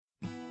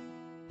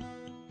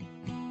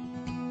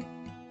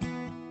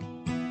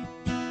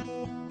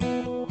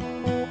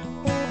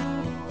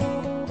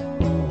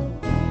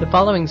The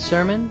following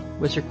sermon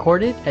was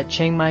recorded at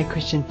Chiang Mai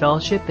Christian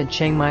Fellowship in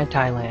Chiang Mai,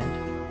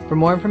 Thailand. For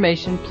more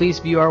information, please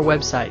view our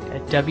website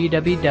at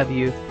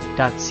www.ccfth.org.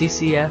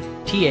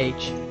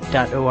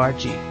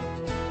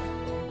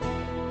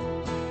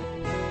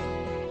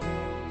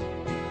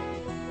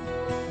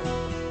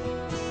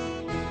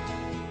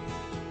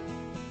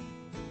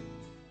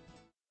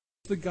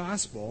 The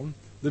gospel,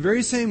 the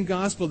very same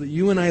gospel that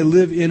you and I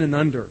live in and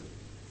under.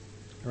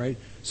 Right?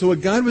 So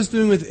what God was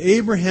doing with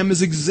Abraham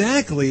is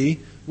exactly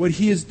what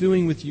He is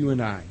doing with you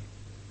and I.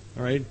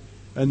 All right?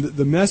 And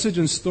the message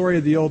and story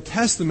of the Old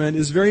Testament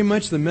is very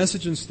much the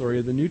message and story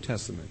of the New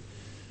Testament.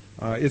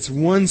 It's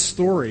one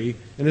story,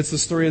 and it's the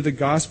story of the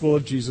gospel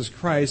of Jesus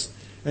Christ,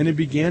 and it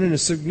began in a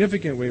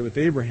significant way with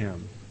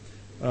Abraham.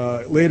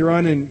 Later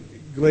on in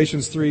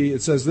Galatians 3,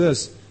 it says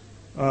this,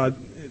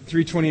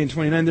 3:20 and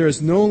 29, there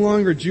is no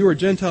longer Jew or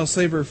Gentile,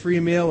 slave or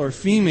free, male or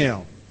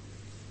female.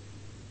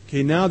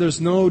 Okay, now there's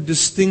no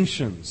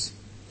distinctions.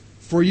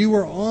 For you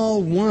are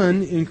all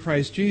one in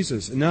Christ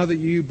Jesus. And now that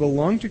you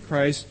belong to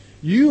Christ,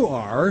 you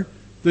are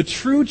the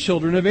true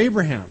children of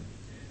Abraham.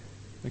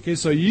 Okay,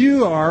 so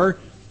you are,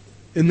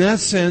 in that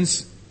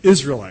sense,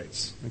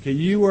 Israelites. Okay,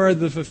 you are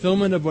the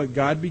fulfillment of what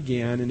God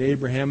began in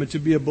Abraham. And to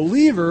be a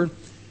believer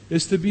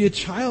is to be a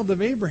child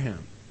of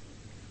Abraham.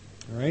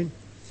 All right?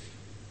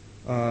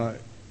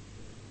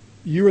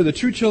 You are the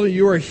true children.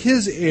 You are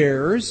His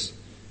heirs.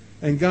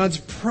 And God's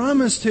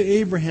promise to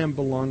Abraham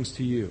belongs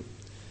to you.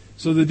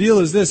 So the deal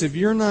is this: if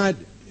you're not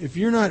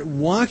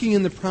walking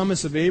in the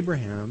promise of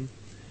Abraham,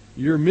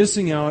 you're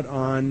missing out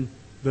on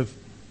the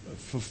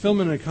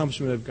fulfillment and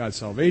accomplishment of God's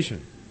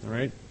salvation. All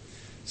right?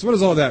 So what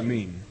does all that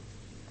mean?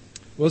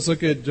 Well, let's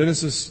look at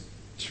Genesis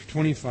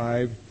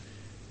 25,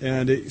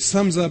 and it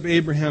sums up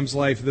Abraham's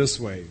life this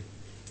way.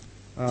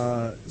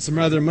 Some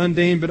rather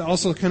mundane but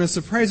also kind of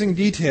surprising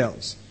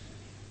details.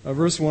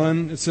 Verse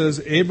 1, it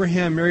says,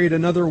 Abraham married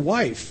another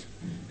wife,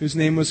 whose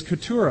name was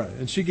Keturah,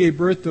 and she gave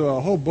birth to a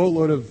whole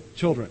boatload of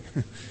children.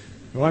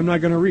 Well, I'm not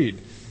going to read.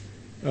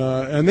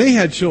 And they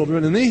had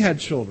children, and they had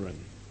children.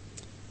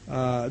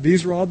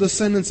 These were all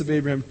descendants of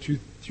Abraham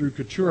through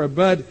Keturah,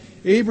 but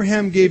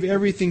Abraham gave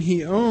everything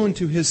he owned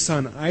to his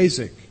son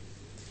Isaac.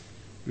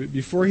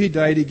 Before he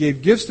died, he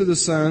gave gifts to the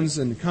sons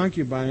and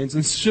concubines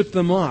and shipped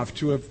them off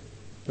to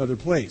another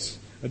place,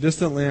 a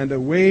distant land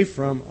away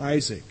from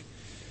Isaac.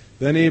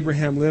 Then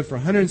Abraham lived for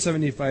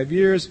 175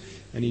 years,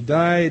 and he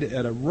died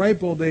at a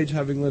ripe old age,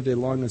 having lived a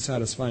long and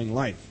satisfying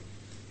life.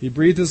 He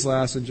breathed his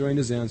last and joined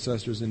his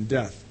ancestors in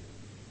death.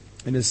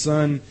 And his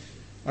son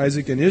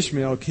Isaac and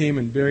Ishmael came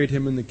and buried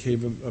him in the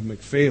cave of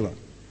Machpelah.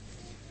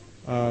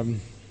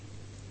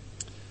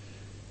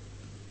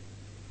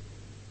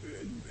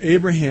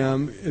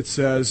 Abraham, it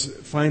says,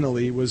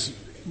 finally,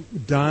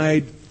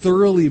 died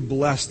thoroughly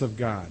blessed of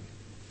God.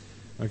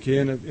 Okay,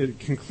 and it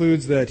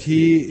concludes that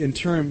he, in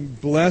turn,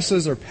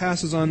 blesses or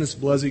passes on this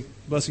blessing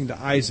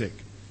to Isaac.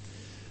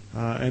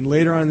 And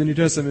later on in the New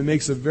Testament, it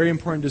makes a very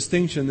important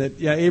distinction that,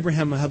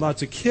 Abraham had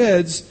lots of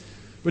kids,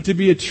 but to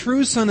be a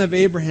true son of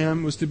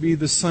Abraham was to be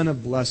the son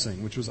of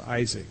blessing, which was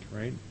Isaac,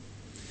 right?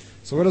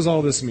 So what does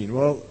all this mean?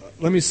 Well,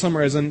 let me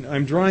summarize.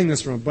 I'm drawing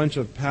this from a bunch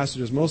of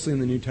passages, mostly in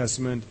the New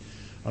Testament.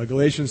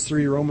 Galatians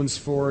 3, Romans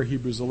 4,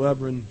 Hebrews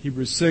 11,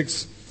 Hebrews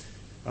 6,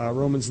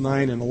 Romans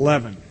 9, and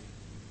 11.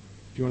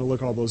 If you want to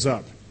look all those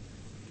up.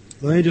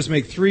 Let me just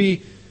make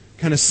three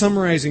kind of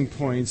summarizing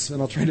points,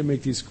 and I'll try to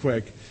make these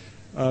quick,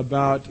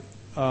 about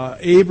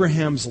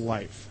Abraham's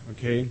life.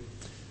 Okay?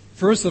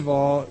 First of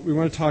all, we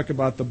want to talk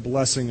about the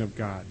blessing of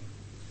God.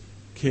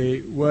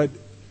 Okay? What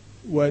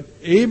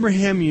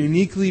Abraham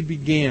uniquely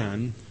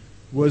began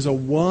was a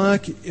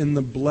walk in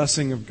the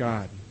blessing of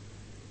God.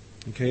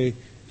 Okay?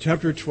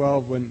 Chapter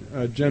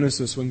 12,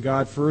 Genesis, when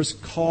God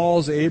first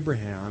calls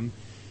Abraham,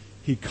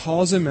 He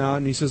calls him out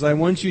and He says, I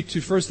want you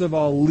to, first of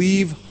all,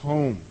 leave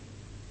home.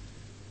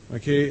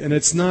 Okay? And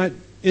it's not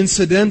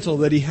incidental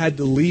that he had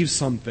to leave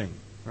something,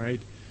 right?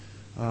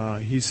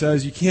 He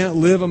says, you can't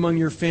live among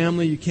your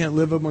family, you can't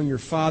live among your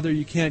father,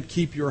 you can't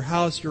keep your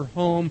house, your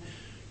home.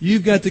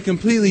 You've got to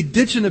completely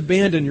ditch and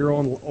abandon your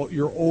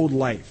old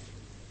life.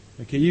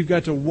 Okay? You've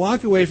got to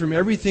walk away from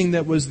everything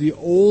that was the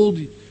old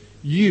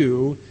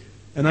you,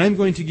 and I'm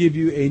going to give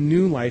you a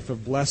new life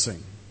of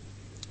blessing.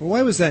 Well,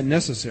 why was that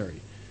necessary?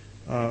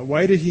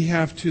 Why did he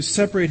have to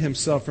separate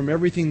himself from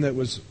everything that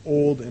was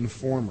old and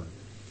former?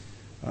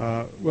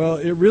 Well,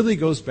 it really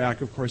goes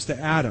back, of course, to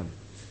Adam.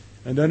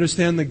 And to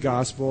understand the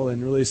gospel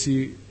and really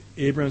see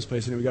Abraham's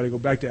place in it, we've got to go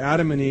back to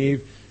Adam and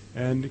Eve.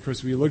 And, of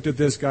course, we looked at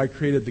this. God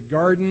created the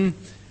garden.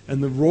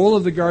 And the role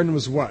of the garden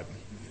was what?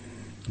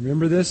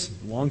 Remember this?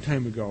 A long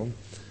time ago.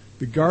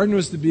 The garden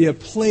was to be a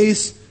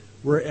place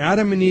where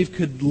Adam and Eve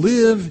could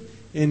live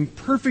in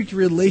perfect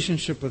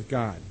relationship with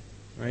God.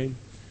 Right?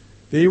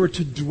 They were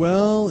to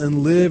dwell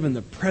and live in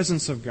the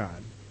presence of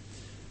God.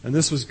 And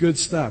this was good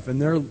stuff. And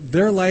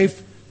their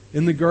life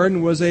in the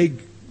garden was a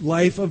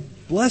life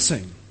of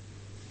blessing.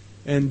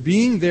 And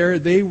being there,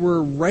 they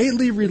were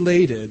rightly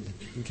related.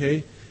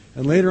 Okay?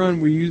 And later on,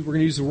 we're going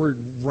to use the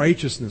word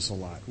righteousness a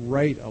lot.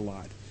 Right a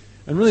lot.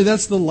 And really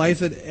that's the life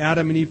that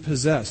Adam and Eve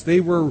possessed. They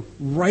were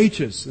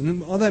righteous.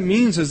 And all that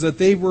means is that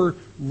they were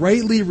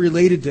rightly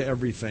related to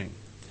everything.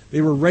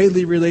 They were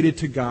rightly related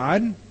to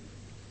God.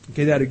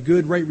 Okay, they had a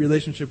good, right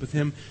relationship with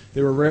Him.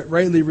 They were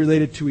rightly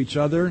related to each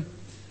other.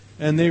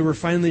 And they were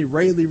finally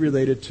rightly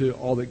related to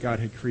all that God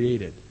had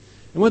created.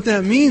 And what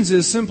that means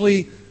is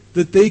simply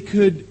that they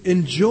could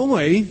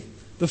enjoy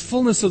the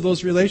fullness of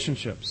those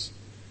relationships.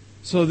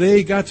 So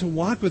they got to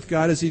walk with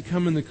God as He'd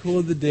come in the cool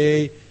of the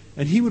day,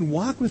 and He would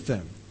walk with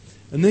them.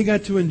 And they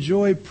got to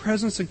enjoy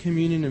presence and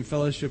communion and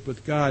fellowship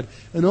with God.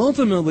 And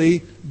ultimately,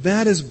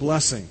 that is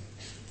blessing.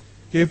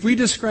 Okay, if we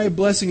describe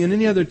blessing in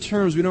any other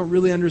terms, we don't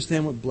really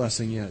understand what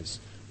blessing is.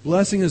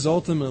 Blessing is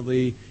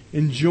ultimately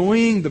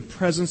enjoying the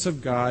presence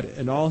of God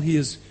and all He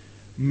has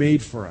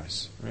made for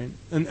us. Right?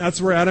 And that's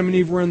where Adam and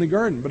Eve were in the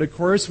garden. But of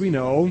course, we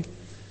know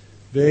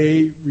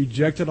they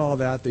rejected all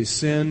that. They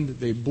sinned.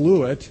 They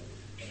blew it.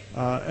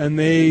 And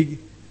they,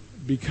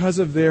 because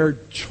of their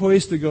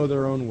choice to go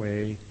their own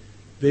way,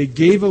 they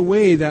gave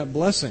away that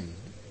blessing.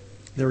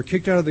 They were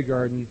kicked out of the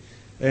garden,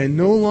 and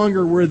no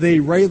longer were they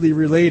rightly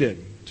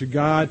related to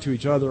God, to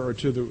each other, or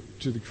to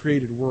the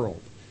created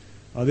world.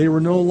 They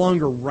were no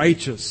longer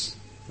righteous,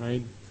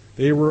 right?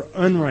 They were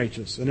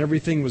unrighteous, and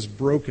everything was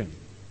broken.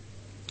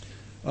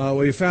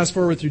 Well, you fast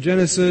forward through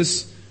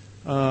Genesis,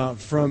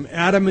 from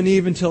Adam and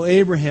Eve until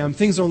Abraham,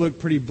 things don't look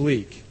pretty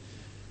bleak.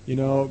 You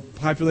know,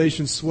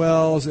 population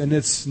swells, and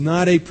it's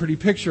not a pretty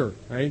picture,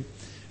 right?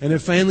 And it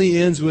finally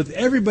ends with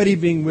everybody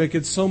being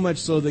wicked, so much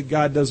so that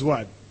God does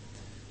what?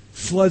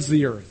 Floods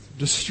the earth,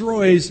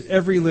 destroys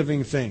every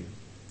living thing,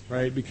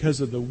 right?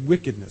 Because of the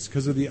wickedness,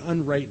 because of the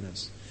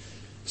unrightness.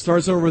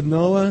 Starts over with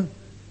Noah,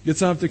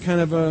 gets off to kind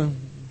of a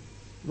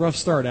rough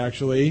start,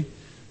 actually.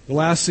 The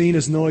last scene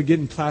is Noah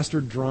getting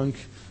plastered drunk,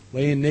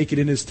 laying naked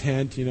in his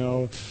tent, you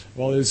know,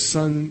 while one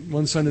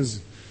son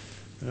is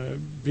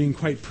being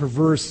quite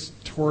perverse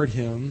toward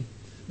him.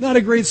 Not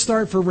a great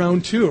start for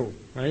round 2,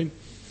 right?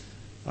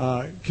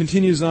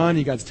 Continues on,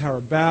 you got the Tower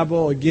of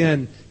Babel.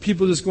 Again,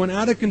 people just going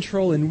out of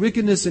control in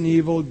wickedness and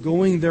evil,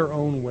 going their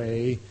own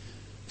way,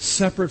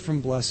 separate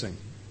from blessing.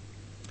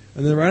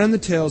 And then right on the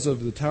tails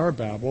of the Tower of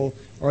Babel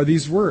are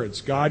these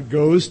words. God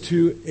goes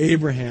to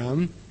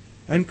Abraham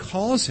and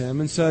calls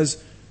him and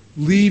says,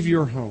 leave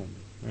your home,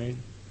 right?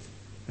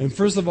 And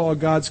first of all,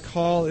 God's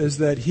call is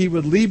that He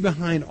would leave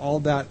behind all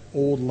that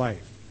old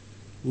life.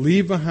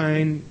 Leave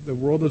behind the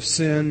world of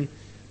sin,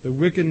 the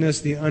wickedness,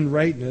 the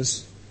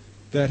unrightness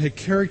that had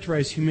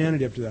characterized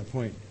humanity up to that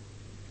point.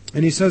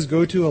 And He says,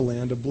 go to a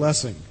land of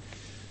blessing.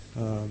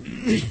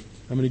 I'm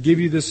going to give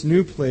you this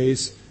new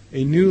place,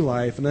 a new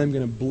life, and I'm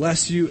going to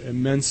bless you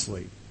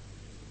immensely.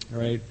 All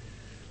right?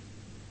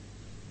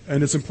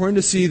 And it's important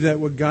to see that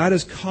what God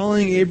is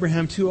calling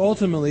Abraham to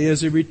ultimately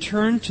is a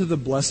return to the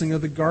blessing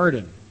of the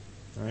garden.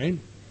 All right?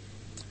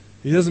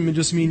 He doesn't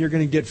just mean you're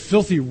going to get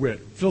filthy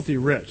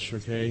rich,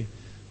 okay?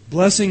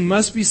 Blessing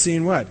must be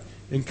seen what?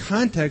 In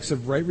context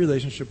of right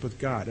relationship with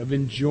God, of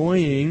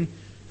enjoying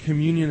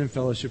communion and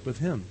fellowship with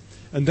Him.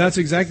 And that's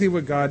exactly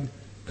what God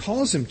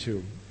calls him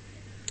to.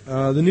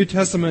 The New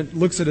Testament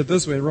looks at it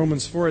this way. In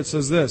Romans 4 it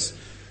says this,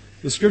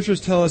 the Scriptures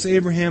tell us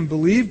Abraham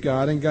believed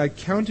God and God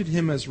counted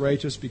him as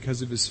righteous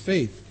because of his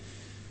faith.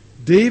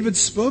 David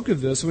spoke of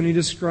this when he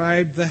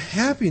described the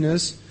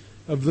happiness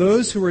of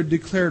those who are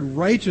declared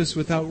righteous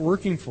without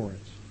working for it.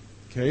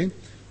 Okay?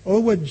 Oh,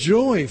 what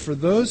joy for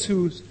those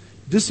whose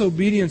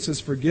disobedience is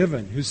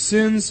forgiven, whose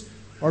sins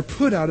are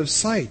put out of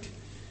sight.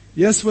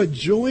 Yes, what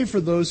joy for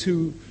those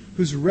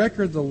whose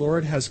record the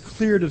Lord has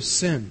cleared of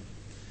sin.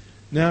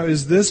 Now,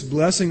 is this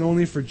blessing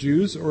only for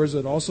Jews, or is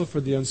it also for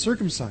the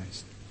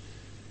uncircumcised?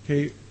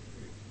 Okay,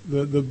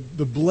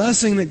 the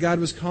blessing that God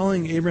was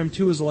calling Abraham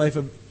to was a life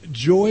of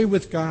joy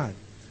with God,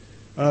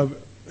 of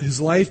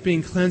his life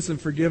being cleansed and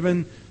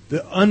forgiven,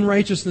 the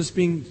unrighteousness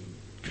being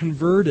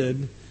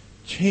converted,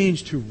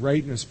 changed to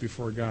rightness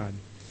before God.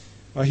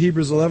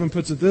 Hebrews 11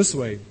 puts it this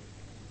way.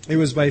 It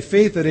was by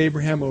faith that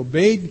Abraham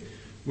obeyed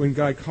when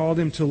God called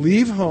him to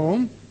leave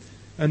home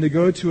and to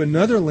go to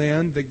another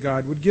land that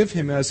God would give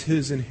him as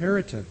his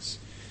inheritance.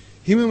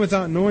 He went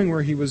without knowing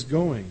where he was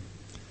going.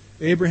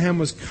 Abraham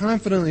was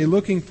confidently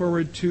looking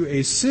forward to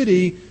a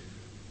city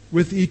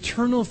with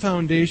eternal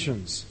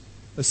foundations,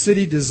 a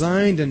city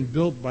designed and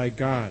built by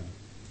God.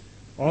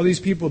 All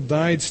these people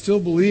died still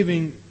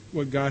believing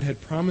what God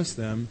had promised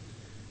them.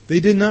 They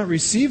did not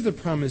receive the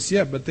promise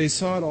yet, but they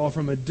saw it all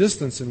from a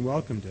distance and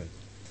welcomed it.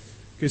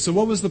 Okay, so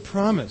what was the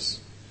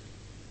promise?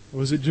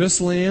 Was it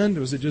just land?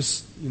 Was it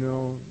just,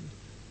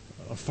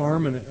 a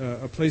farm and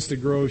a place to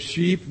grow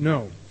sheep?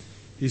 No.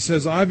 He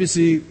says,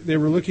 obviously, they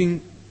were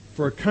looking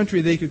for a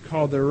country they could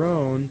call their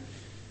own.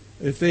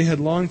 If they had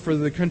longed for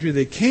the country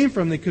they came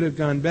from, they could have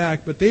gone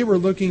back, but they were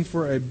looking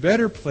for a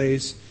better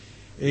place,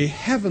 a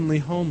heavenly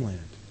homeland.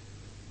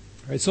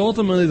 All right, so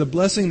ultimately, the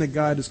blessing that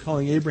God is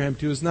calling Abraham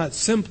to is not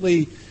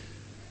simply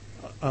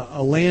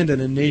a land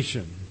and a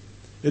nation.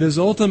 It is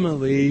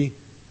ultimately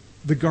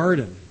the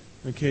garden.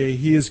 Okay,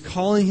 He is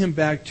calling him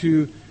back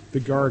to the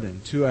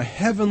garden, to a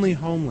heavenly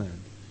homeland,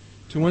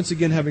 to once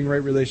again having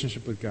right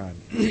relationship with God.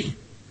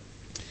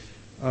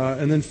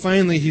 And then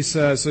finally he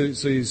says,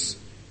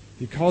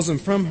 he calls him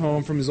from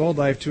home, from his old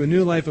life, to a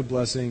new life of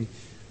blessing,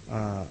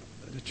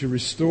 to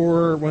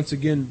restore, once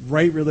again,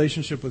 right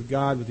relationship with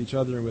God, with each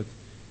other, and with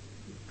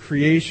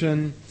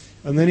creation.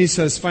 And then he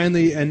says,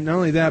 finally, and not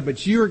only that,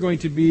 but you are going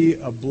to be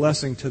a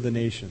blessing to the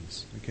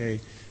nations. Okay?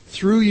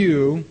 Through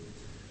you,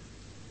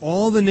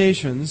 all the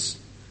nations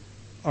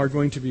are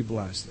going to be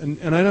blessed.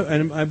 And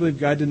I believe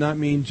God did not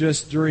mean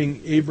just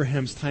during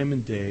Abraham's time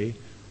and day,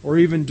 or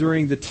even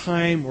during the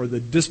time or the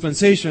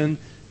dispensation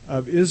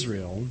of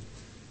Israel.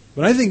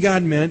 But I think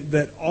God meant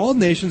that all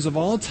nations of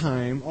all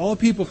time, all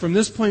people from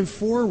this point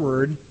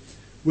forward,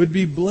 would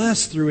be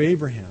blessed through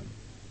Abraham.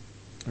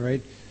 All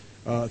right?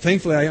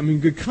 Thankfully, I'm in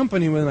good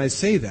company when I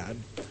say that,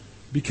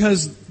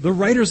 because the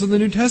writers of the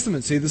New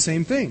Testament say the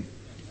same thing.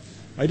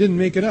 I didn't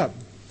make it up.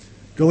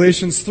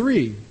 Galatians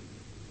 3.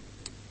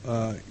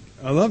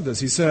 I love this.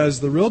 He says,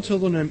 the real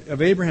children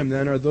of Abraham,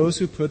 then, are those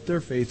who put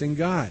their faith in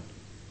God.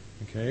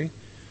 Okay?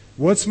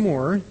 What's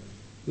more,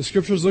 the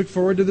Scriptures look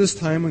forward to this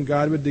time when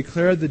God would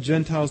declare the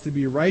Gentiles to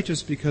be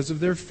righteous because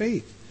of their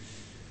faith.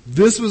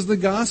 This was the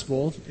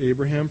gospel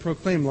Abraham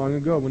proclaimed long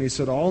ago when he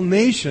said, all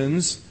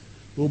nations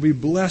will be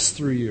blessed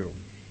through you.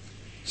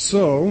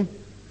 So,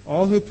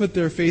 all who put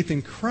their faith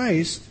in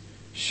Christ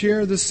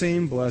share the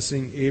same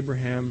blessing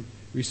Abraham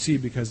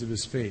received because of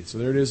his faith. So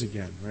there it is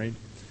again, right?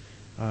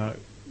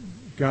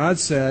 God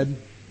said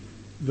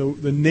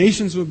the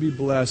nations would be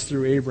blessed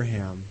through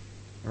Abraham.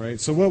 All right.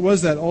 So what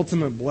was that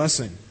ultimate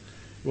blessing?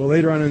 Well,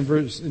 later on in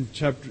verse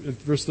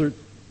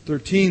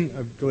 13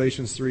 of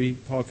Galatians 3,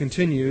 Paul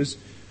continues,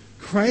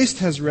 Christ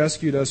has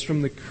rescued us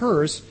from the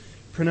curse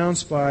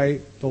pronounced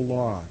by the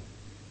law.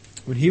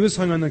 When he was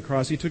hung on the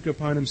cross, he took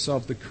upon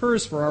himself the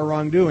curse for our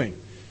wrongdoing.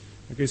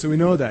 Okay, so we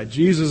know that.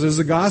 Jesus is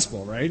the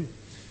gospel, right?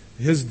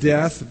 His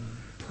death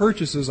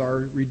purchases our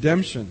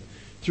redemption.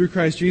 Through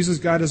Christ Jesus,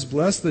 God has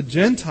blessed the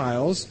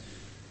Gentiles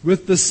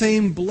with the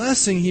same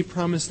blessing he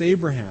promised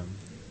Abraham.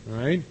 All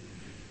right?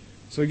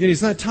 So again,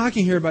 he's not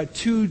talking here about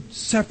two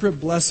separate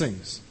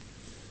blessings.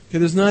 Okay,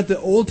 there's not the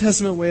Old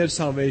Testament way of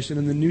salvation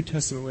and the New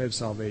Testament way of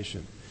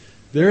salvation.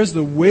 There's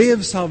the way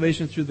of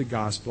salvation through the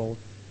gospel,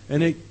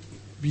 and it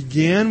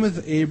began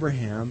with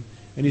Abraham,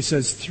 and he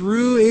says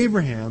through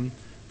Abraham,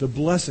 the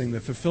blessing, the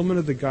fulfillment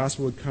of the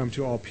gospel would come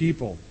to all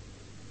people.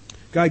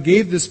 God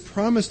gave this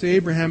promise to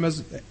Abraham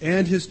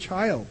and his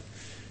child.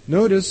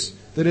 Notice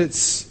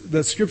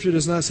that Scripture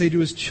does not say to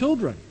his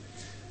children,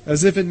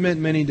 as if it meant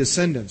many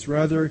descendants.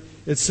 Rather,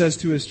 it says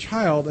to his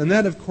child, and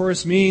that, of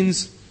course,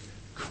 means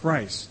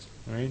Christ.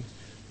 Right?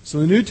 So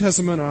the New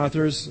Testament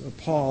authors,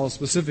 Paul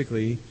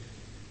specifically,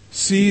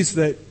 sees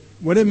that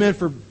what it meant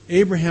for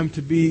Abraham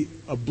to be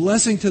a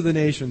blessing to the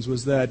nations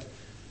was that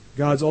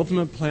God's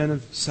ultimate plan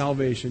of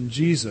salvation,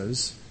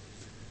 Jesus,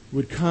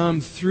 would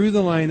come through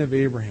the line of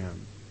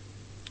Abraham.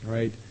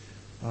 Right?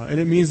 And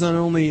it means not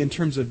only in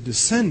terms of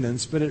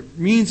descendants, but it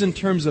means in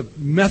terms of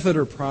method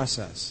or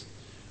process.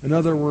 In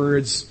other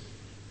words,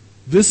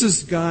 this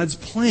is God's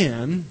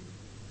plan,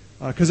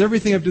 because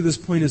everything up to this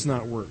point has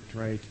not worked,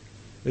 right?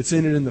 It's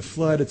in it in the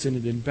flood, it's in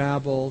it in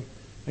Babel,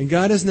 and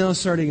God is now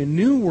starting a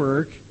new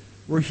work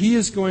where He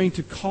is going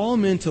to call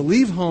men to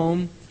leave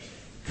home,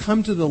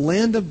 come to the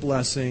land of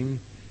blessing,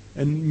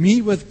 and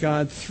meet with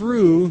God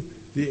through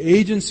the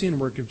agency and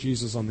work of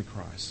Jesus on the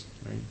cross,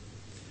 right?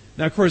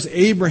 Now, of course,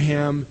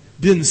 Abraham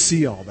didn't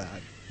see all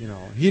that.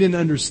 He didn't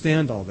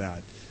understand all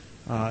that.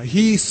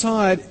 He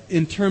saw it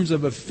in terms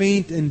of a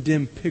faint and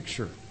dim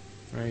picture,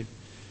 right?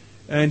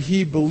 And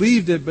he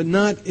believed it, but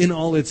not in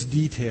all its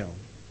detail.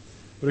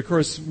 But of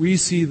course, we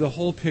see the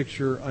whole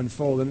picture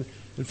unfold. And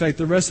in fact,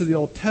 the rest of the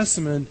Old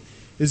Testament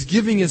is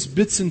giving us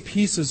bits and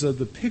pieces of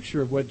the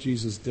picture of what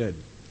Jesus did.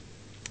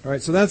 All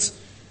right, so that's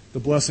the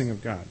blessing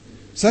of God.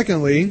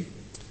 Secondly,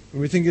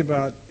 when we think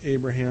about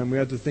Abraham, we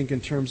have to think in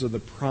terms of the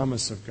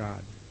promise of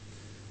God.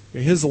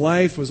 His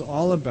life was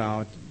all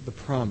about the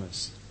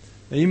promise.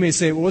 Now you may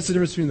say, well, what's the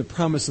difference between the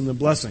promise and the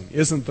blessing?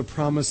 Isn't the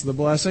promise the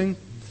blessing?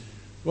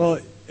 Well,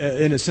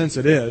 in a sense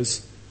it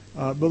is.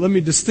 But let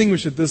me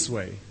distinguish it this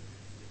way.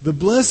 The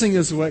blessing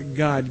is what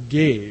God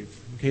gave,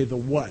 okay, the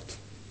what.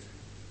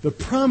 The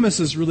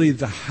promise is really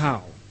the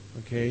how,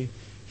 okay.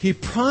 He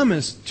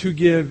promised to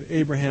give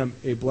Abraham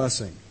a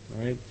blessing,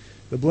 right?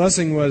 The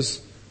blessing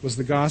was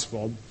the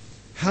gospel.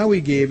 How He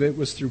gave it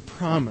was through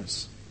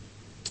promise.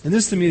 And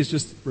this to me is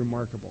just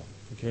remarkable,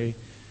 okay.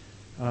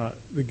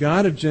 The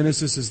God of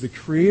Genesis is the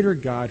creator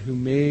God who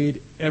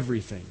made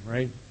everything,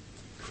 right?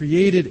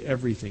 Created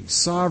everything.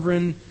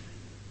 Sovereign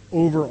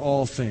over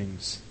all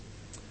things.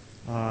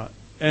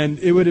 And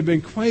it would have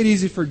been quite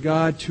easy for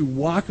God to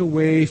walk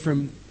away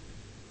from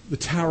the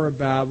Tower of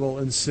Babel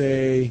and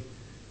say,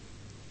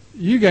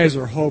 you guys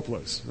are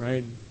hopeless,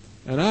 right?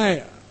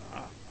 And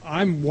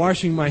I'm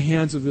washing my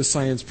hands of this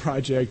science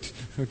project,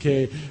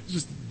 okay? It's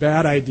just a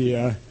bad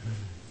idea,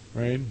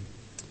 right?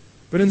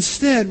 But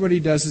instead, what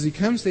He does is He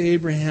comes to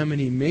Abraham and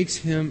He makes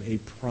him a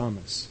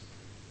promise,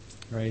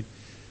 right?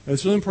 And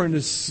it's really important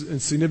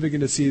and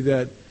significant to see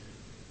that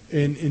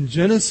in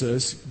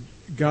Genesis,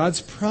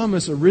 God's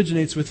promise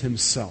originates with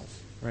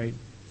himself, right?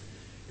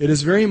 It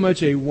is very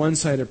much a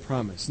one-sided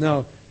promise.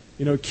 Now,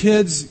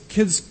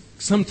 kids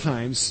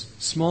sometimes,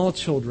 small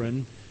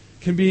children,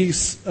 can be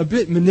a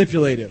bit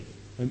manipulative,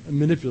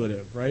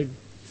 right?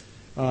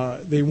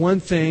 They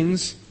want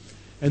things,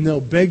 and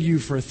they'll beg you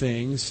for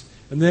things,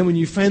 and then when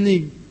you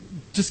finally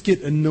just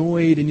get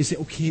annoyed and you say,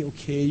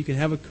 okay, you can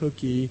have a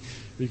cookie,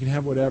 or you can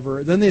have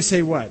whatever, then they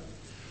say what?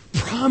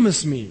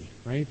 Promise me,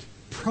 right?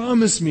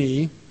 Promise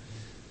me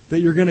that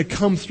you're going to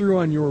come through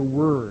on your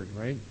word,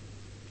 right?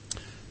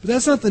 But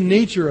that's not the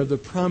nature of the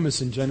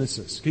promise in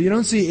Genesis. Okay, you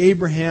don't see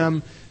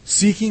Abraham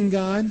seeking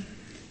God.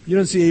 You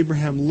don't see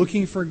Abraham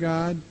looking for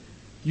God.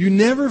 You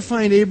never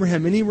find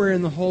Abraham anywhere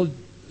in the whole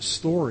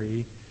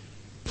story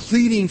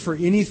pleading for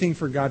anything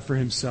for God for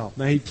himself.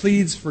 Now, he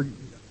pleads for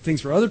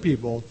things for other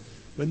people,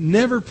 but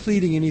never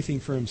pleading anything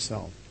for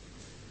himself.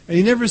 And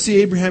you never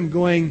see Abraham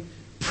going,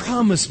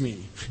 promise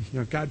me.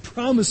 God,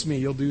 promise me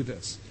you'll do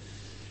this.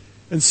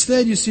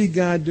 Instead, you see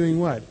God doing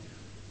what?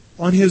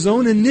 On his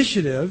own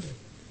initiative,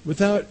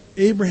 without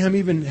Abraham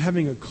even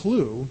having a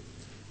clue,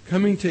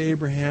 coming to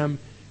Abraham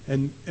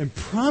and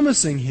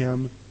promising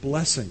him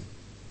blessing.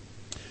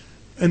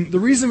 And the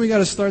reason we got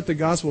to start the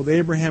gospel with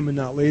Abraham and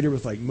not later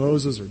with like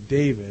Moses or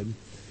David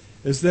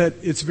is that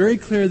it's very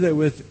clear that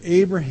with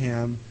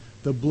Abraham,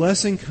 the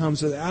blessing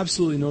comes with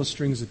absolutely no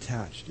strings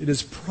attached. It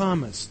is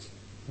promised,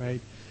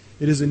 right?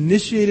 It is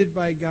initiated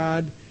by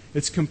God.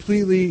 It's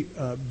completely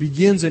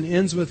begins and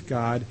ends with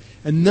God.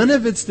 And none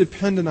of it's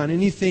dependent on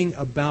anything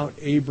about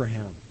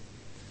Abraham.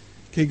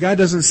 Okay, God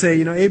doesn't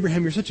say,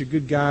 Abraham, you're such a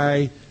good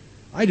guy.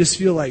 I just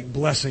feel like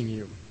blessing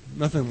you.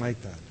 Nothing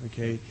like that,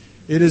 okay?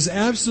 It is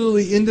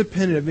absolutely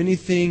independent of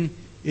anything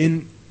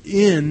in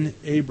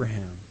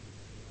Abraham.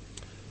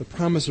 The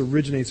promise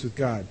originates with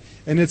God.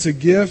 And it's a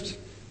gift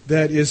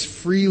that is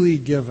freely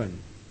given,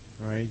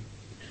 right?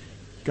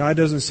 God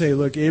doesn't say,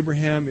 look,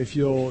 Abraham, if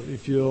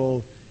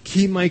you'll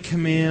keep my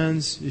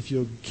commands, if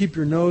you'll keep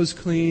your nose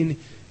clean,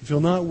 if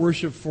you'll not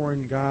worship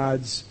foreign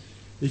gods,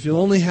 if you'll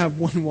only have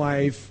one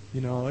wife,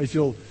 if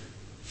you'll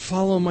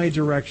follow my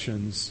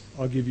directions,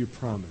 I'll give you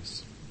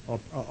promise.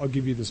 I'll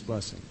give you this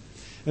blessing.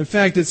 In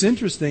fact, it's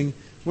interesting.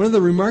 One of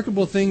the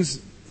remarkable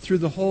things through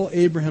the whole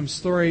Abraham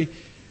story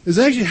is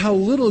actually how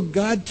little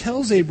God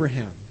tells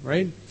Abraham,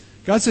 right?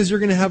 God says, you're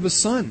going to have a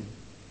son.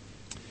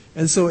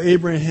 And so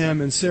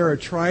Abraham and Sarah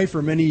try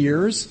for many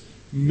years,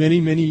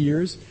 many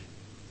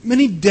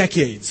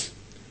decades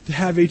to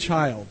have a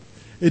child.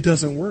 It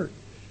doesn't work.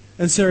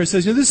 And Sarah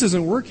says, this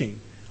isn't working.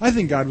 I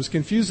think God was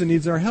confused and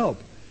needs our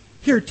help.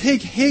 Here,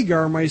 take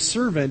Hagar, my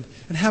servant,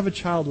 and have a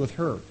child with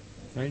her.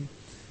 Right?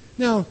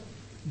 Now,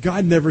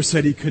 God never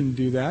said he couldn't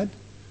do that.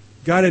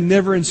 God had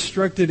never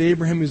instructed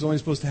Abraham he was only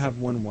supposed to have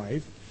one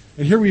wife.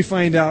 And here we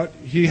find out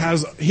he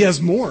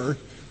has more.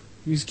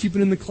 He's keeping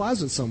it in the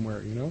closet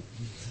somewhere,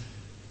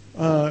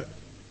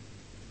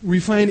 We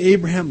find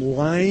Abraham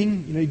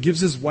lying. He gives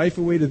his wife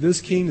away to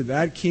this king, to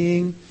that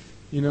king.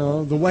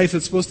 The wife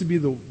that's supposed to be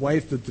the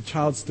wife that the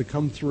child's to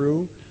come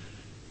through.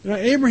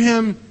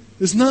 Abraham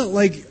is not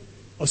like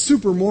a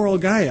super moral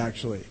guy,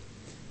 actually.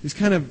 He's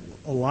kind of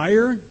a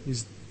liar.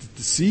 He's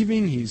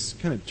deceiving. He's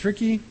kind of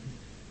tricky.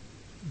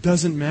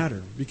 Doesn't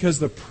matter, because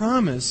the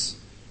promise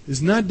is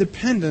not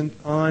dependent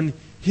on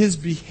his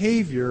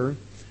behavior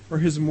or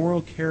his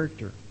moral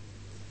character.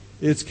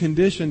 It's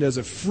conditioned as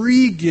a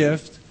free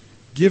gift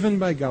given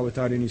by God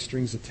without any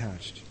strings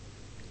attached.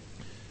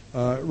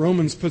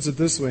 Romans puts it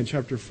this way in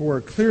chapter 4.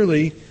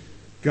 Clearly,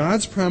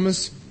 God's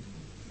promise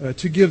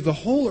to give the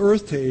whole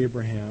earth to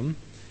Abraham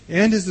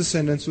and his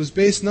descendants was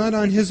based not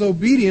on his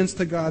obedience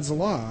to God's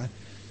law,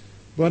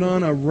 but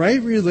on a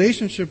right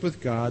relationship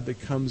with God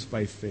that comes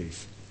by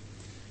faith.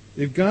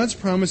 If God's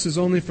promise is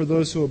only for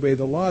those who obey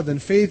the law, then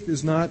faith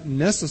is not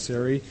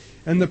necessary,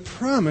 and the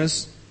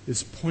promise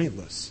is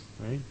pointless.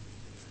 Right?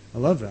 I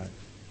love that.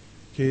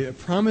 Okay, a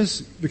promise,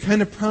 the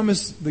kind of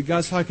promise that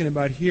God's talking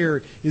about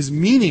here is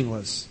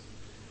meaningless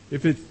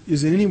if it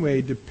is in any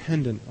way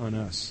dependent on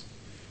us.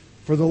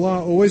 For the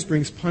law always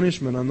brings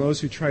punishment on those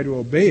who try to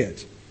obey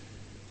it.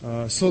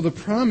 So the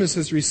promise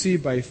is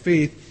received by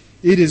faith.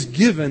 It is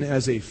given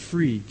as a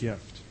free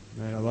gift.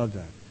 Right? I love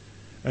that.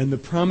 And the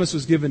promise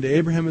was given to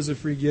Abraham as a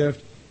free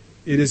gift.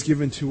 It is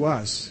given to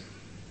us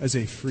as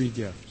a free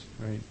gift.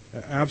 Right?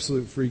 An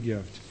absolute free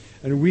gift.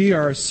 And we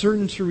are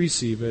certain to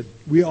receive it.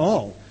 We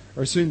all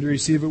are certain to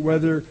receive it,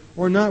 whether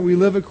or not we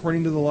live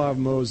according to the law of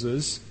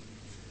Moses,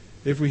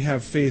 if we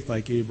have faith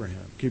like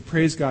Abraham. Okay,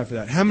 praise God for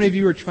that. How many of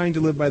you are trying to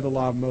live by the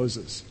law of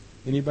Moses?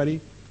 Anybody?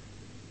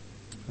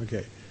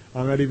 Okay,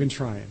 I'm not even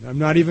trying. I'm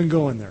not even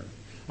going there.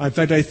 In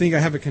fact, I think I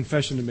have a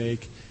confession to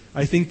make.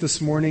 I think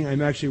this morning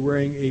I'm actually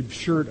wearing a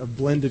shirt of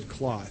blended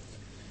cloth.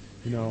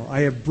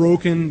 I have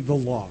broken the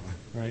law,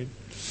 right?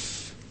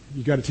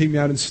 You got to take me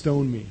out and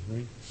stone me,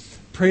 right?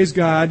 Praise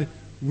God,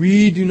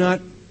 we do not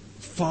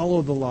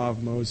follow the law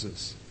of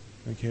Moses.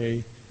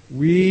 Okay?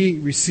 We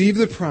receive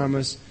the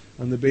promise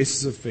on the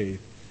basis of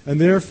faith. And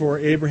therefore,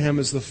 Abraham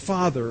is the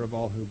father of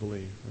all who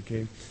believe.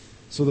 Okay?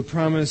 So the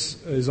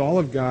promise is all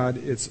of God.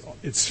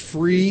 It's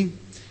free.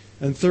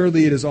 And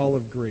thirdly, it is all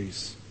of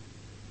grace.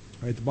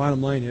 Right? The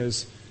bottom line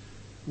is,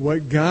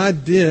 what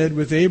God did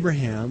with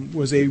Abraham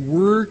was a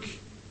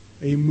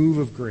move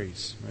of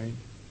grace.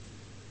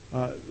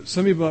 Right?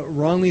 Some people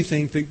wrongly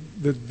think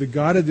that the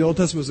God of the Old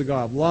Testament was the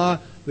God of law,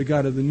 the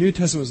God of the New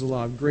Testament was the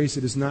law of grace.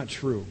 It is not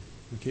true.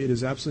 Okay? It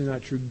is absolutely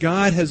not true.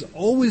 God has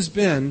always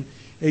been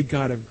a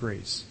God of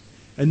grace.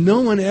 And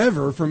no one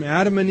ever, from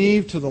Adam and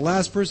Eve to the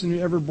last person who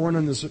ever born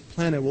on this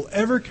planet, will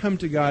ever come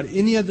to God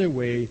any other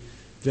way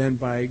than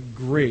by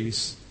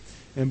grace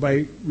and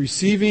by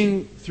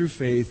receiving through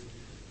faith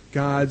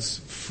God's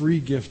free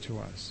gift to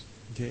us.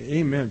 Okay,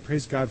 amen.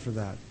 Praise God for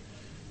that.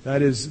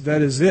 That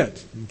is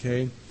it.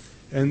 Okay,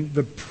 and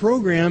the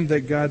program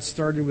that God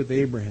started with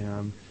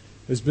Abraham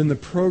has been the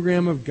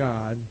program of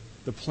God,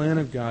 the plan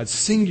of God,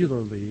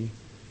 singularly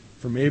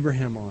from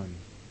Abraham on.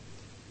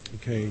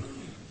 Okay,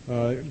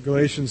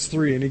 Galatians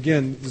 3, and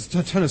again, there's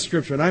a ton of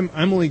scripture, and I'm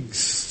only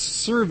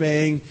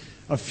surveying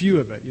a few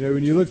of it. You know,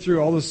 when you look through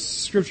all the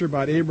scripture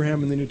about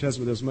Abraham in the New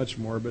Testament, there's much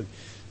more, but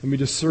let me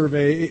just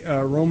survey.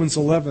 Romans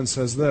 11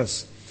 says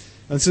this,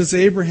 and since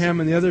Abraham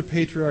and the other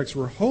patriarchs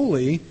were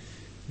holy,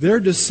 their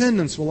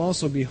descendants will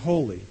also be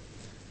holy.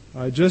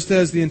 Just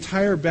as the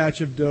entire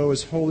batch of dough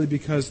is holy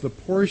because the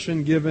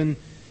portion given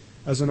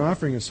as an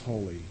offering is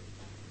holy.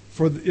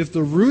 For if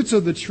the roots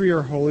of the tree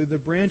are holy, the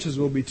branches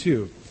will be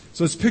too.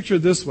 So it's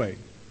pictured this way.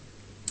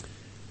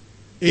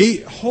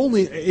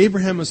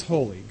 Abraham is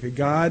holy. Okay,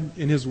 God,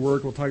 in His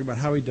work, we'll talk about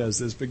how He does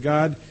this, but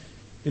God,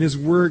 in His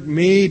work,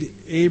 made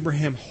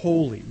Abraham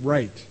holy,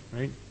 right?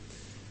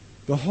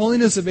 The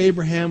holiness of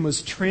Abraham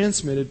was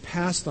transmitted,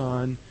 passed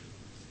on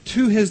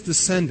to his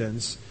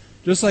descendants,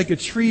 just like a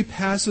tree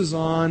passes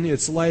on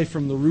its life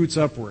from the roots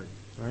upward,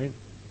 right?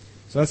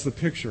 So that's the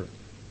picture.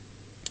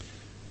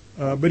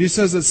 But he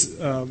says this,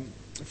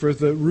 for if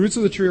the roots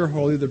of the tree are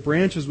holy, the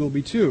branches will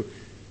be too.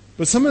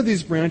 But some of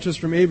these branches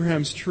from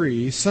Abraham's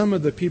tree, some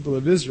of the people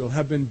of Israel,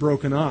 have been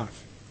broken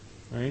off,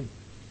 right?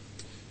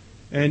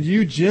 And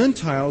you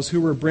Gentiles who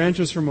were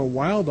branches from a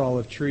wild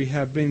olive tree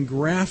have been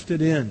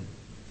grafted in.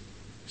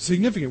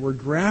 Significant. We're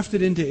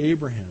grafted into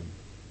Abraham.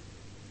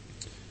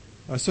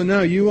 So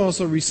now you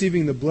also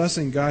receiving the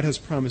blessing God has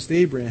promised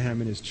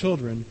Abraham and his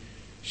children,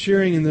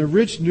 sharing in the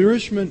rich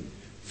nourishment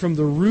from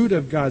the root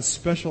of God's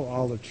special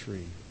olive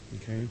tree.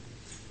 Okay?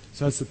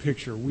 So that's the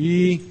picture.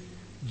 We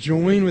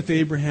join with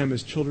Abraham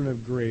as children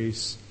of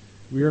grace.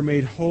 We are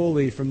made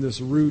holy from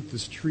this root,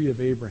 this tree of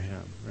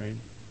Abraham. Right?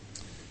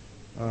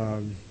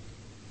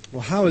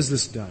 Well, how is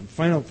this done?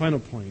 Final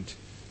point.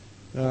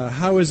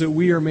 How is it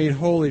we are made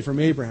holy from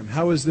Abraham?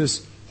 How is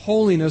this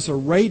holiness or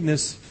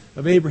rightness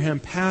of Abraham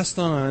passed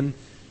on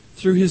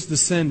through his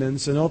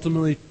descendants and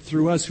ultimately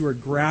through us who are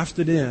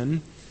grafted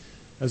in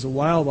as a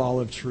wild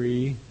olive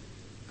tree,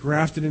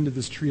 grafted into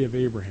this tree of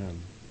Abraham?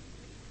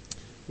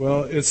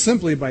 Well, it's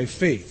simply by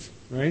faith,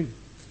 right?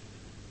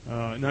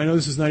 Now, I know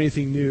this is not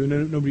anything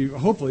new.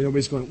 Hopefully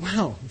nobody's going,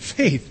 wow,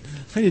 faith.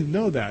 I didn't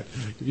know that.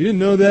 If you didn't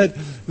know that,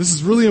 this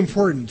is really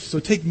important, so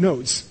take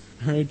notes,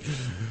 right?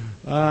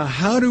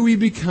 How do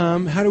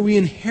we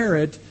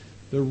inherit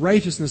the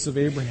righteousness of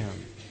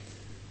Abraham?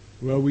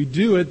 Well, we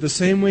do it the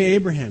same way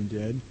Abraham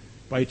did,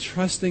 by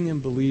trusting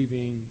and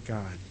believing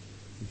God.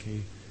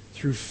 Okay?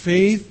 Through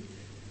faith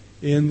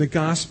in the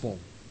gospel.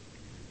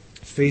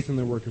 Faith in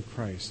the work of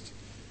Christ.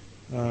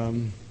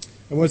 And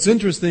what's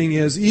interesting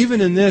is,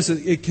 even in this,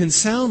 it can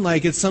sound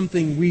like it's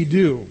something we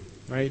do,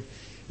 right?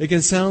 It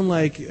could sound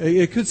like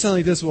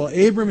this. Well,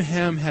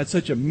 Abraham had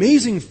such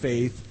amazing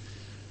faith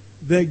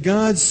that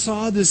God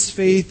saw this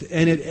faith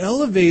and it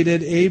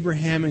elevated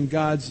Abraham in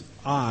God's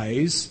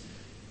eyes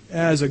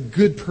as a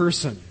good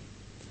person.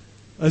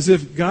 As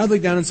if God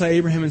looked down inside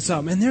Abraham and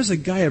saw, man, there's a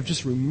guy of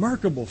just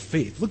remarkable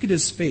faith. Look at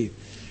his faith.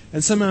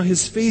 And somehow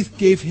his faith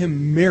gave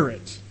him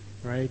merit,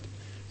 right?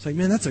 It's like,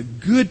 man, that's a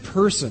good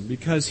person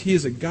because he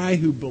is a guy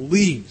who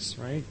believes,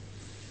 right?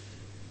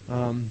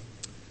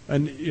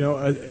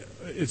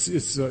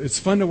 It's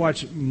fun to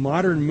watch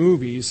modern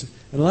movies,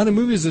 and a lot of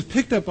movies have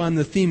picked up on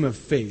the theme of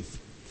faith.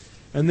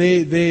 And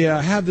they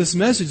have this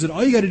message that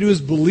all you got to do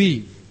is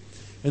believe.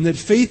 And that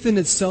faith in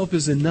itself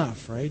is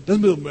enough, right?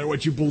 Doesn't matter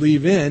what you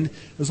believe in,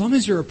 as long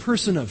as you're a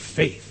person of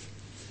faith.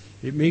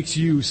 It makes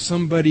you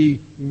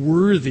somebody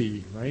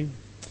worthy, right?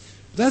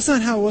 But that's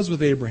not how it was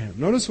with Abraham.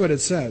 Notice what it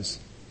says.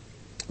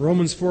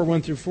 Romans 4,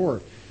 1 through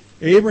 4.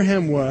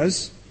 Abraham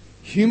was,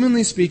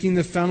 humanly speaking,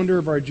 the founder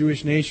of our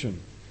Jewish nation.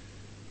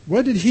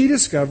 What did he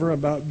discover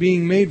about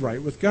being made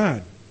right with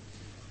God?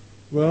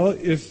 Well,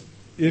 if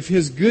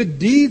his good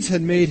deeds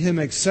had made him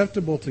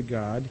acceptable to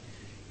God,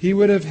 he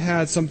would have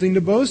had something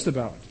to boast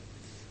about.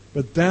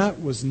 But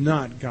that was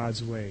not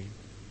God's way.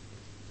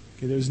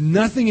 Okay, there's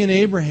nothing in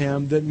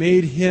Abraham that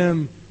made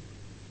him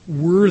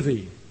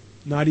worthy,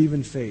 not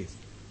even faith.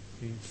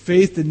 Okay,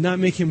 faith did not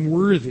make him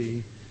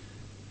worthy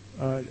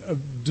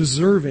of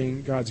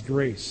deserving God's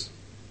grace.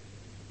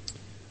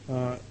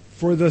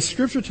 For the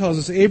Scripture tells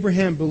us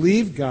Abraham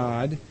believed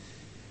God,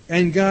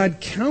 and God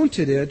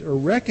counted it or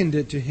reckoned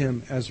it to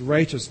him as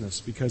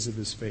righteousness because of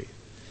his faith.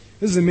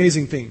 This is an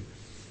amazing thing.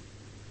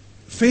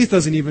 faith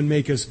doesn't even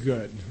make us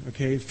good.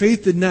 Okay?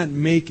 Faith did not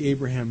make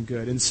Abraham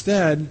good.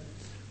 Instead,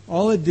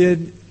 all it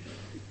did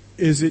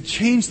is it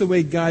changed the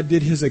way God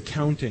did his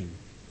accounting.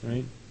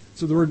 Right?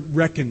 So the word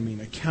reckon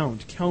means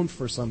count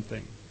for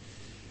something.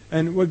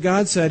 And what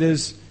God said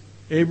is,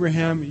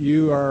 Abraham,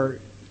 you're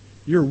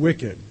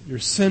wicked. You're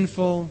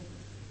sinful.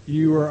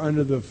 You are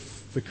under the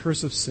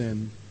curse of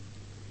sin.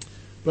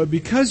 But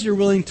because you're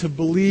willing to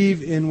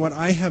believe in what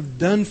I have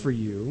done for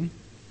you,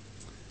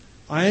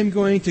 I am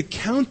going to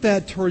count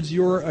that towards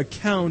your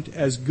account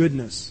as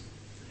goodness,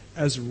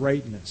 as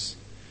rightness.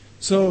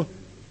 So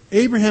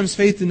Abraham's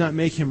faith did not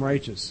make him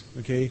righteous.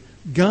 Okay?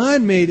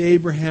 God made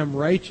Abraham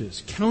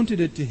righteous, counted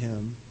it to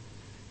him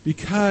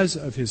because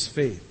of his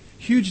faith.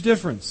 Huge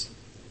difference.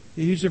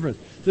 A huge difference.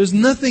 There's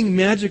nothing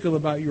magical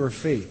about your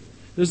faith.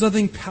 There's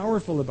nothing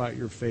powerful about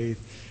your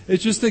faith.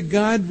 It's just that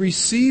God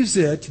receives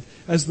it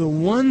as the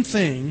one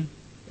thing,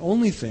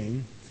 only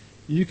thing,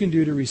 you can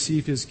do to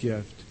receive his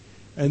gift.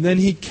 And then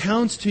he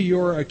counts to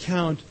your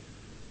account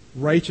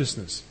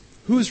righteousness.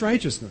 Whose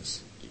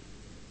righteousness?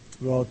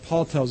 Well,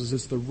 Paul tells us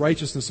it's the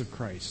righteousness of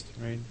Christ,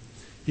 right?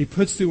 He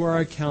puts to our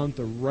account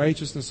the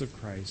righteousness of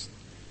Christ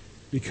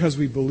because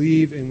we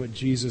believe in what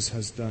Jesus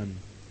has done.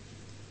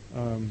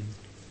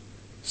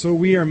 So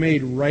we are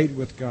made right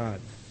with God.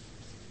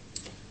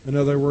 In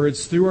other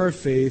words, through our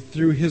faith,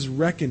 through his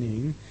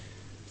reckoning,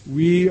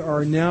 we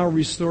are now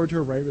restored to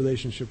a right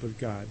relationship with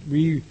God.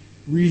 We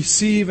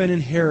receive and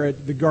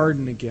inherit the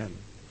garden again.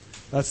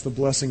 That's the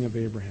blessing of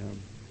Abraham.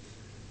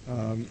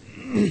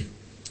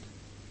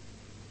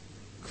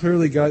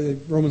 Clearly,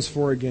 Romans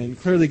 4 again.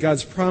 Clearly,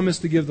 God's promise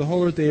to give the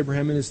whole earth to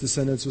Abraham and his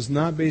descendants was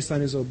not based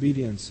on his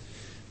obedience,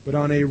 but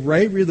on a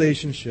right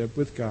relationship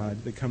with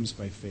God that comes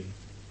by faith.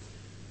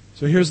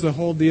 So here's the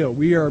whole deal.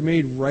 We are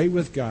made right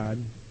with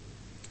God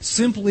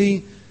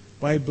simply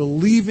by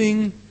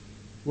believing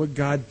what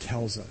God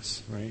tells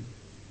us, right?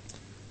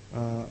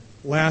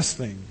 Last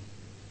thing.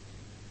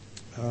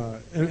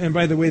 And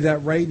by the way,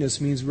 that rightness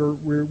means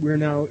we're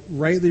now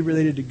rightly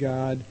related to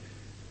God.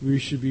 We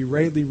should be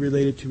rightly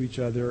related to each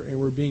other, and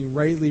we're being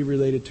rightly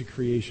related to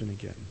creation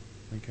again.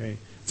 Okay?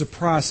 It's a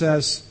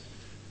process.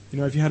 You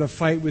know, if you had a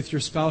fight with your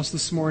spouse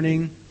this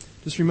morning,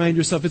 just remind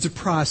yourself it's a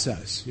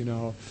process. You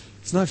know,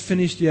 it's not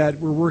finished yet.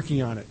 We're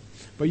working on it.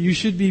 But you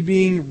should be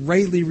being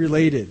rightly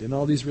related in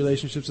all these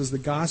relationships as the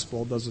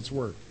gospel does its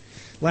work.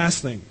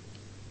 Last thing.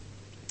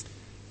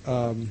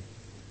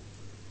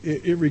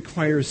 It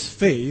requires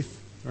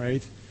faith,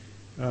 right?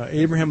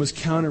 Abraham was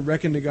counted,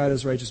 reckoned to God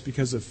as righteous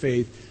because of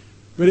faith.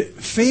 But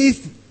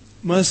faith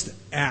must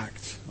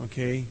act,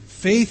 okay?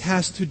 Faith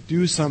has to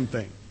do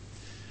something.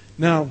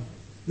 Now,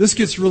 this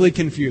gets really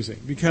confusing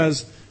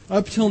because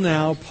up till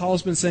now,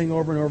 Paul's been saying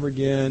over and over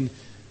again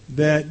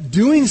that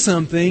doing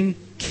something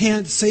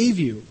can't save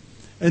you.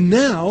 And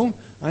now,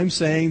 I'm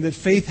saying that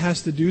faith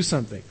has to do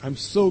something. I'm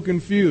so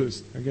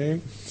confused,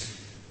 okay?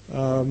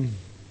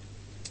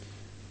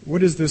 What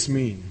does this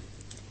mean?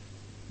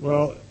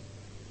 Well,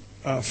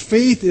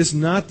 faith is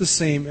not the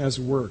same as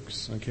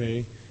works,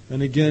 okay?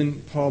 And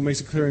again, Paul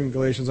makes it clear in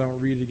Galatians, I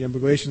won't read it again, but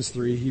Galatians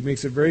 3, he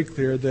makes it very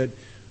clear that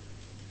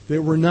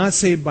we're not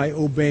saved by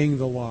obeying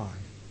the law,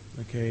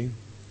 okay?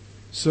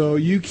 So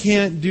you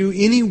can't do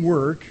any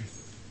work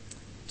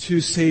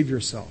to save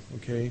yourself,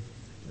 okay?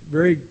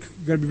 Got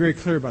to be very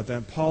clear about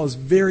that. Paul is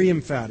very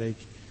emphatic.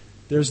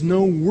 There's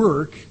no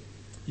work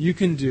you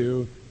can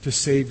do to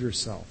save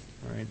yourself,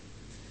 all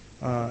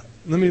right?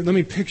 Let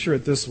me picture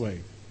it this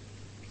way.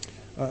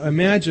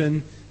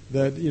 Imagine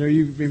that, you know,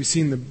 you've maybe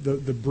seen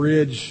the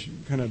bridge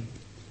kind of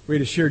way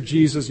to share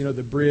Jesus, you know,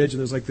 the bridge, and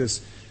there's like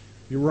this,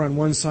 you're on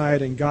one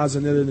side and God's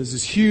on the other, and there's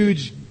this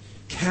huge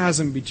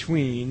chasm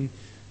between,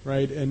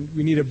 right? And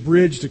we need a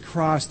bridge to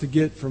cross to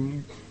get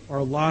from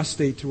our lost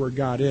state to where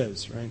God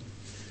is, right?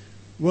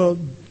 Well,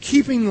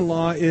 keeping the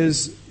law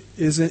is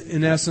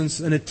in essence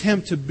an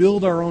attempt to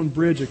build our own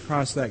bridge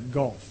across that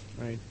gulf,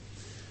 right?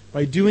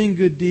 By doing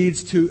good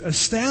deeds to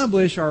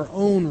establish our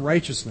own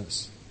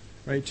righteousness,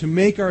 right? To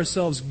make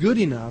ourselves good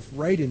enough,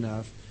 right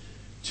enough,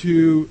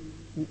 to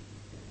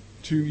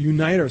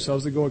unite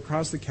ourselves, to go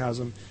across the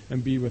chasm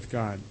and be with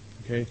God,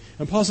 okay?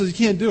 And Paul says you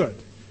can't do it.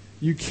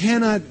 You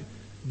cannot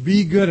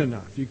be good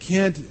enough. You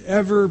can't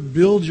ever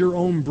build your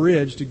own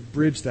bridge to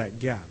bridge that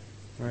gap,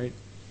 right?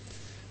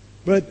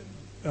 But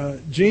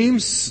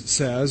James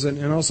says,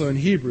 and also in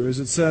Hebrews,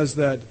 it says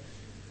that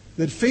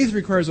faith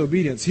requires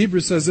obedience.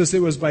 Hebrews says this,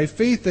 it was by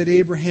faith that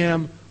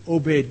Abraham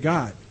obeyed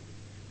God.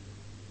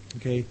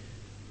 Okay?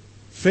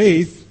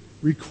 Faith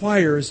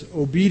requires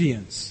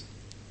obedience.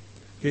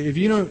 Okay? If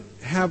you don't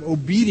have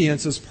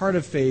obedience as part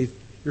of faith,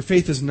 your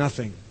faith is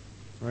nothing.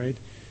 Right?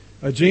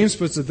 James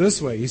puts it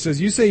this way. He says,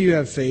 you say you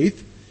have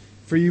faith,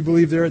 for you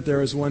believe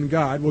there is one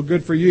God. Well,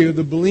 good for you.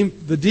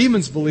 The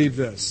demons believe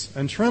this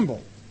and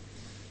tremble.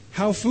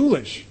 How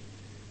foolish.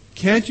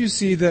 Can't you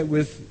see that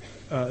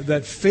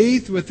that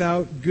faith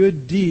without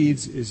good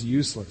deeds is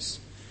useless?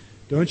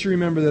 Don't you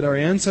remember that our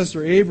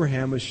ancestor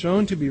Abraham was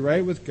shown to be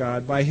right with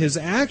God by his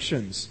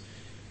actions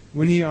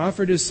when he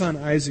offered his son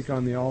Isaac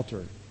on the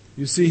altar?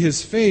 You see,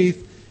 his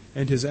faith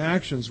and his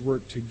actions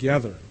worked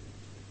together.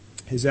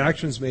 His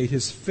actions made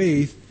his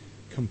faith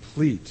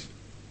complete.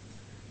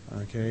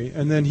 Okay,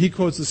 and then he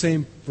quotes the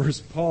same verse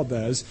Paul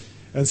does.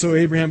 And so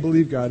Abraham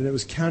believed God, and it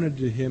was counted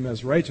to him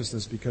as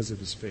righteousness because of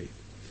his faith.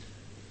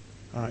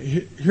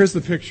 Here's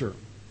the picture.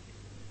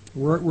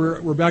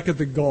 We're back at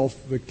the gulf,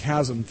 the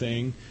chasm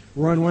thing.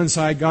 We're on one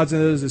side. God's on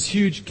the other. There's this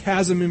huge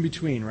chasm in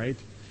between, right?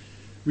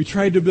 We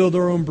tried to build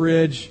our own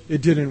bridge.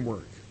 It didn't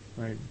work,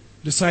 right?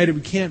 Decided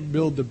we can't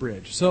build the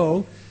bridge.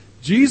 So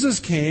Jesus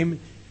came,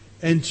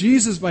 and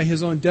Jesus, by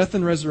his own death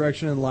and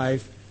resurrection and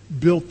life,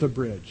 built the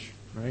bridge,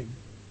 right?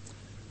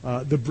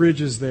 The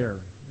bridge is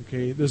there.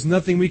 Okay, there's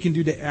nothing we can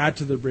do to add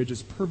to the bridge.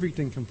 It's perfect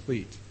and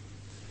complete.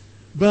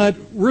 But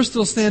we're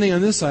still standing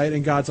on this side,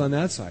 and God's on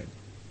that side.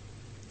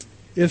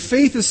 If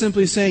faith is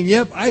simply saying,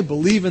 "Yep, I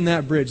believe in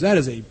that bridge. That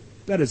is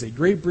a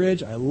great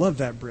bridge. I love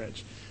that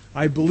bridge.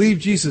 I believe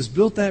Jesus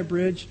built that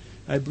bridge.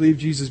 I believe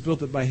Jesus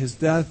built it by his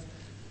death.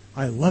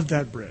 I love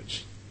that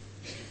bridge."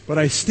 But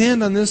I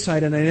stand on this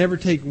side and I never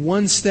take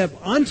one step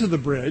onto the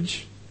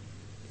bridge.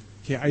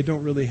 Okay, I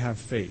don't really have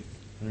faith.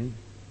 Right?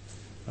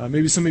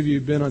 Maybe some of you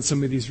have been on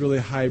some of these really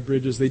high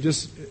bridges. They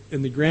just,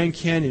 in the Grand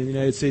Canyon in the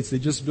United States, they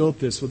just built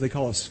this, what they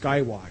call a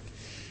skywalk.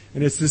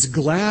 And it's this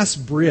glass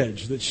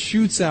bridge that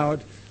shoots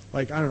out,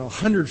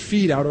 100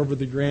 feet out over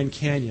the Grand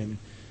Canyon.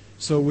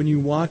 So when you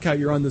walk out,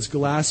 you're on this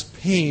glass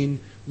pane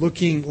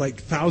looking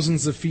like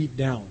thousands of feet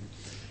down.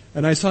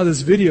 And I saw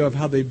this video of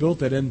how they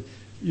built it. And,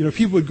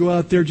 people would go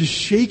out there just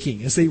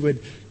shaking as they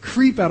would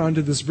creep out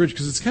onto this bridge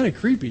because it's kind of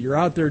creepy. You're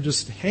out there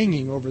just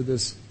hanging over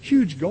this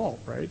huge gulf,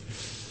 right?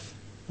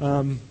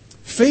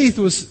 Faith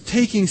was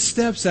taking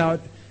steps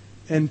out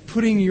and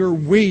putting your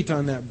weight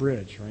on that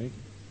bridge, right?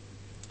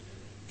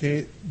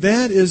 Okay,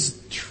 that is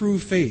true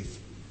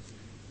faith.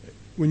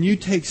 When you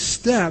take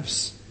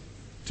steps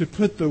to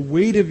put the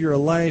weight of your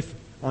life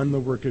on the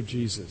work of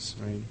Jesus,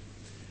 right?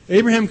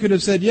 Abraham could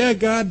have said, "Yeah,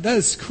 God, that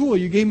is cool.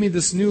 You gave me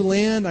this new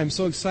land. I'm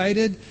so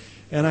excited.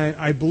 And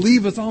I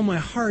believe with all my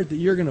heart that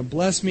you're going to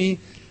bless me.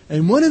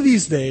 And one of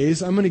these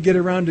days, I'm going to get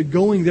around to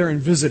going there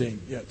and visiting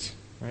it,"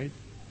 right?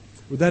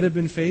 Would that have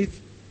been faith?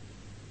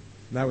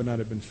 That would not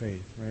have been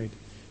faith, right?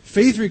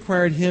 Faith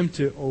required him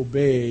to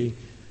obey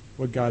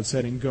what God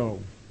said and go,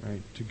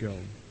 right? To go.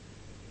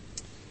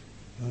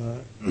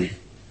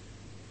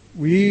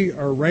 We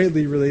are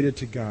rightly related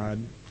to God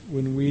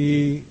when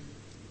we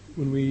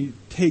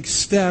take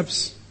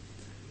steps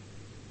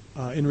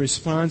in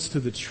response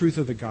to the truth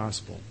of the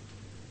gospel,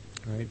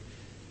 right?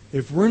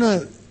 If we're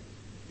not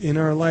in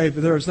our life,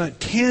 there is not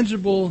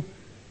tangible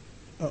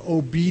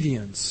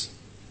obedience,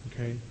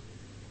 okay?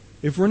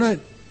 If we're not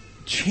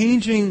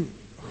changing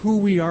who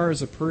we are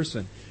as a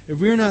person, if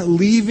we're not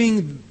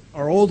leaving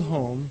our old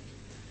home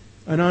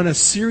and on a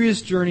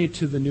serious journey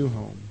to the new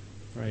home,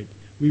 right,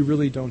 we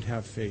really don't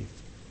have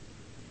faith,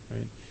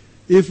 right?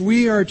 If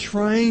we are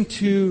trying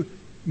to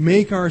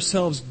make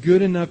ourselves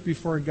good enough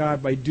before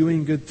God by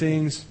doing good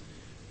things,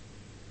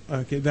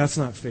 okay, that's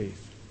not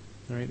faith,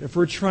 right? If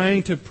we're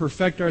trying to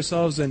perfect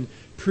ourselves and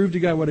prove to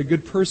God what a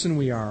good person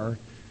we are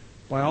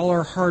by all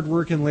our hard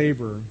work and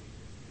labor,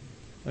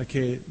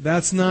 okay,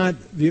 that's not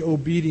the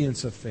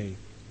obedience of faith.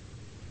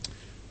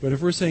 But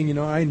if we're saying,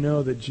 I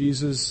know that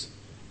Jesus,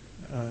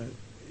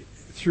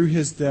 through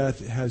his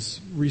death, has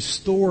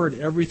restored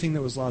everything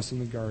that was lost in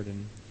the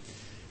garden,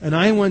 and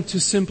I want to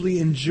simply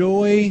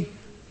enjoy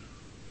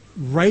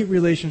right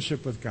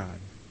relationship with God,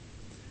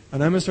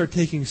 and I'm going to start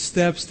taking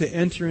steps to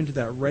enter into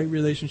that right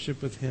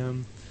relationship with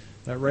him,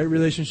 that right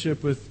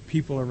relationship with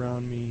people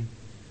around me,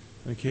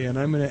 okay, and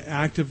I'm going to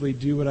actively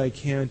do what I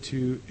can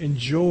to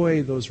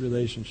enjoy those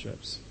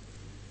relationships.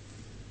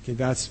 Okay,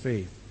 that's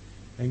faith.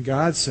 And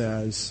God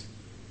says,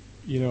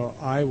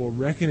 I will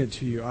reckon it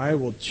to you. I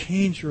will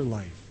change your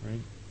life, right?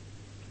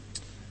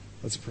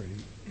 Let's pray.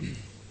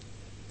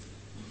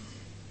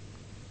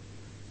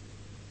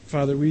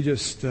 Father, we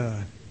just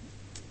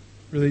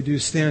really do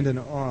stand in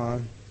awe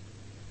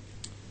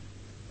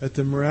at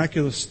the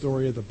miraculous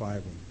story of the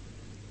Bible.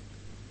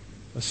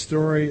 A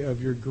story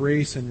of your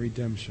grace and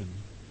redemption.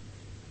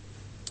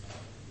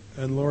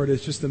 And Lord,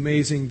 it's just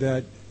amazing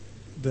that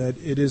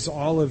it is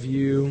all of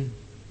you,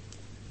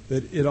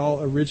 that it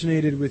all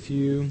originated with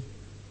you.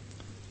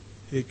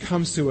 It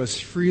comes to us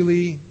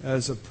freely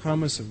as a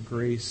promise of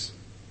grace.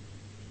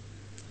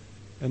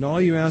 And all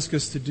you ask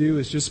us to do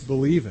is just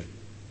believe it.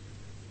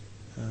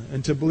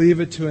 And to believe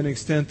it to an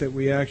extent that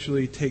we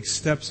actually take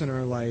steps in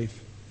our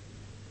life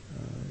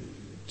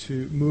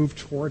to move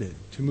toward it,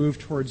 to move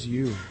towards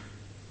you.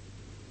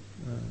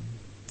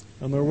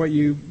 And Lord, what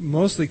you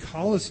mostly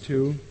call us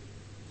to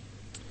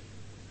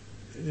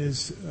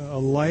is a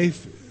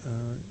life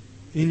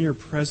in your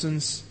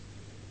presence,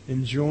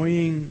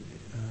 enjoying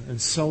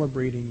and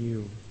celebrating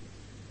you.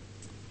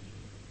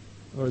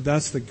 Lord,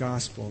 that's the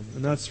gospel.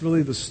 And that's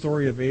really the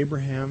story of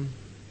Abraham.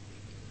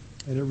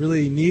 And it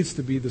really needs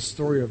to be the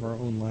story of our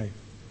own life.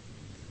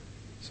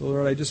 So,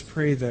 Lord, I just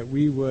pray that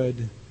we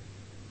would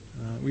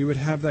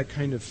have that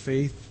kind of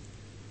faith,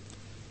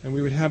 and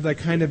we would have that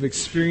kind of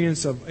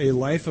experience of a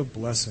life of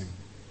blessing,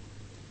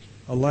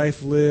 a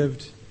life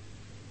lived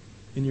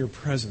in your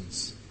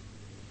presence,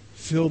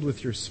 filled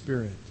with your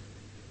Spirit.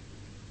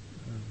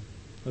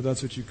 Lord,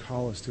 that's what you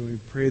call us to. And we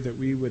pray that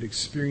we would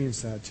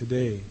experience that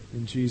today.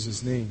 In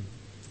Jesus' name,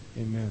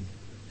 amen.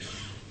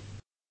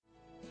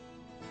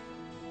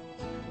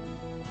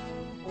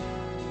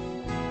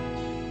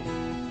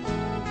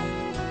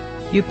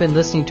 You've been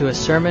listening to a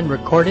sermon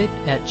recorded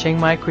at Chiang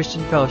Mai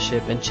Christian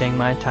Fellowship in Chiang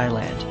Mai,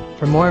 Thailand.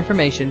 For more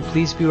information,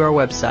 please view our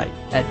website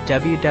at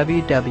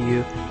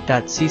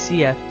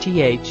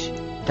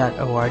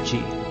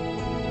www.ccfth.org.